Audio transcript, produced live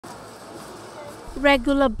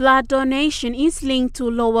Regular blood donation is linked to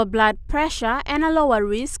lower blood pressure and a lower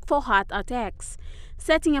risk for heart attacks.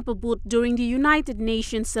 Setting up a booth during the United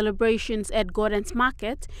Nations celebrations at Gordon's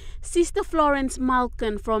Market, Sister Florence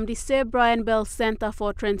Malkin from the Sir Brian Bell Center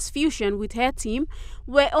for Transfusion with her team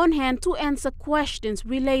were on hand to answer questions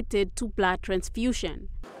related to blood transfusion.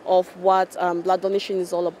 Of what blood donation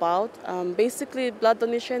is all about. Basically, blood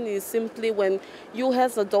donation is simply when you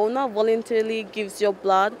as a donor voluntarily gives your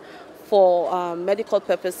blood for medical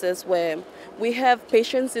purposes, where we have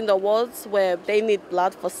patients in the wards where they need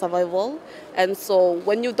blood for survival. And so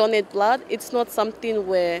when you donate blood, it's not something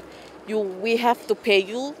where we have to pay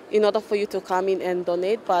you in order for you to come in and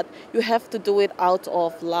donate, but you have to do it out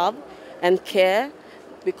of love and care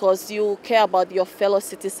because you care about your fellow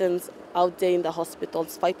citizens out there in the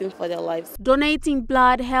hospitals fighting for their lives. Donating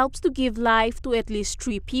blood helps to give life to at least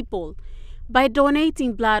 3 people. By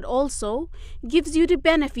donating blood also gives you the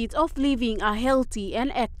benefit of living a healthy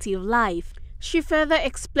and active life. She further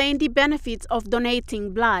explained the benefits of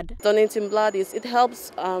donating blood. Donating blood it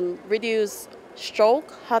helps reduce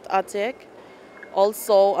stroke, heart attack.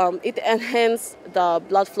 Also, it enhances the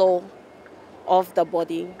blood flow of the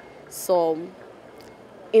body. So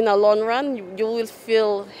in the long run, you will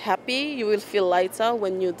feel happy, you will feel lighter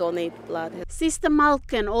when you donate blood. Sister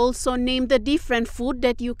Malkin also named the different food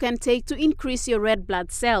that you can take to increase your red blood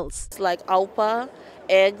cells. It's like alpa,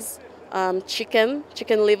 eggs, chicken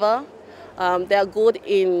liver. They are good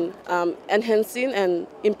in enhancing and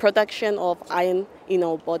in production of iron in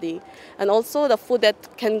our body. And also the food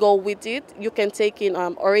that can go with it, you can take in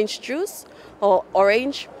orange juice or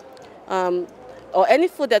orange, or any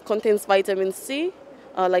food that contains vitamin C.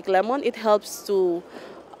 Like lemon, it helps to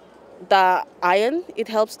the iron, it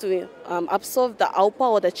helps to absorb the alpa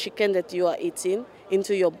or the chicken that you are eating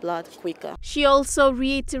into your blood quicker. She also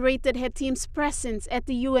reiterated her team's presence at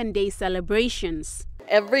the UN Day celebrations.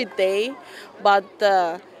 Every day, but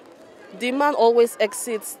the demand always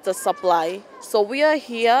exceeds the supply. So we are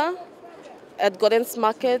here at Gordon's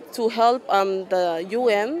Market to help the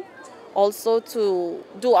UN also to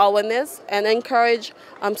do awareness and encourage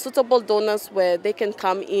suitable donors where they can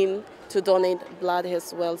come in to donate blood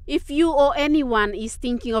as well. If you or anyone is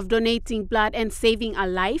thinking of donating blood and saving a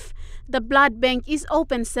life, the blood bank is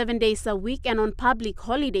open 7 days a week and on public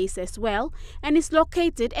holidays as well, and is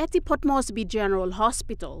located at the Port Moresby General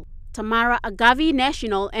Hospital. Tamara Agavi,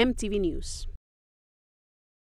 National EMTV News.